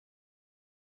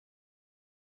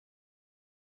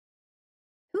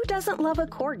Who doesn't love a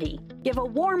Corgi? Give a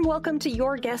warm welcome to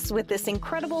your guests with this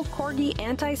incredible Corgi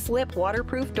anti-slip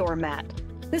waterproof doormat.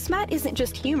 This mat isn't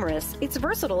just humorous, it's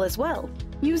versatile as well.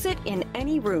 Use it in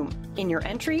any room, in your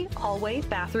entry, hallway,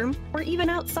 bathroom, or even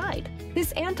outside.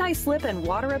 This anti-slip and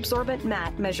water-absorbent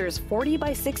mat measures 40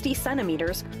 by 60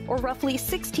 centimeters, or roughly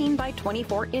 16 by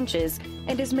 24 inches,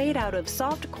 and is made out of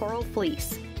soft coral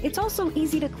fleece. It's also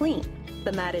easy to clean.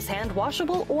 The mat is hand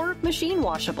washable or machine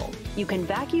washable. You can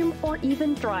vacuum or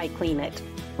even dry clean it.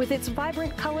 With its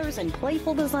vibrant colors and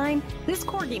playful design, this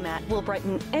Corgi mat will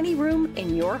brighten any room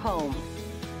in your home.